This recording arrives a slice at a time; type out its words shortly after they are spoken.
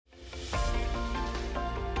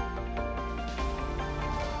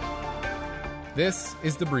This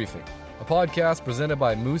is The Briefing, a podcast presented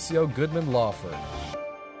by Musio Goodman Law Firm.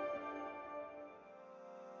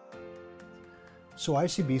 So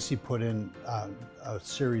ICBC put in a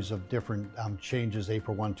series of different changes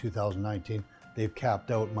April 1, 2019. They've capped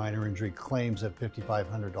out minor injury claims at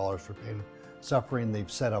 $5,500 for pain and suffering. They've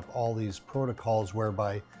set up all these protocols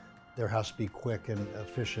whereby there has to be quick and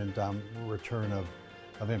efficient return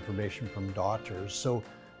of information from doctors. So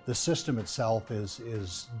the system itself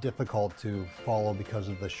is difficult to follow because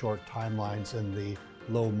of the short timelines and the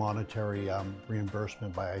low monetary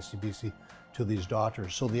reimbursement by ICBC to these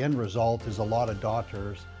doctors. So the end result is a lot of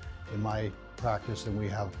doctors in my practice, and we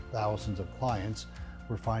have thousands of clients,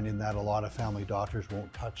 we're finding that a lot of family doctors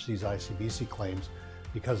won't touch these ICBC claims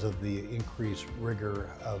because of the increased rigor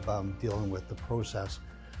of dealing with the process.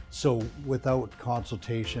 So without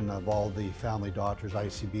consultation of all the family doctors,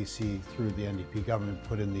 ICBC through the NDP government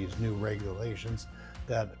put in these new regulations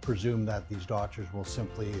that presume that these doctors will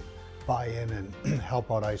simply buy in and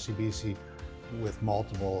help out ICBC with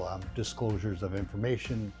multiple disclosures of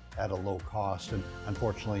information at a low cost. And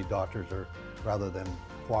unfortunately, doctors are, rather than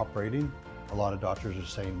cooperating, a lot of doctors are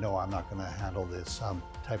saying, no, I'm not going to handle this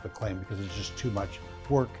type of claim because it's just too much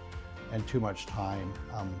work and too much time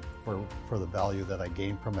for the value that I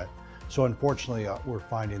gain from it. So unfortunately, we're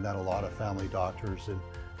finding that a lot of family doctors and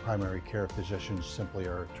primary care physicians simply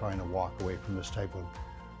are trying to walk away from this type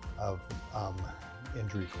of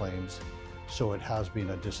injury claims. So it has been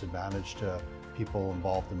a disadvantage to people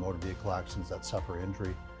involved in motor vehicle accidents that suffer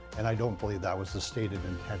injury. And I don't believe that was the stated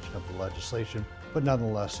intention of the legislation, but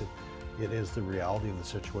nonetheless, it is the reality of the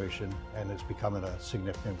situation, and it's becoming a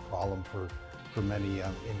significant problem for many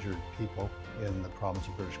injured people in the province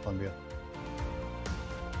of British Columbia.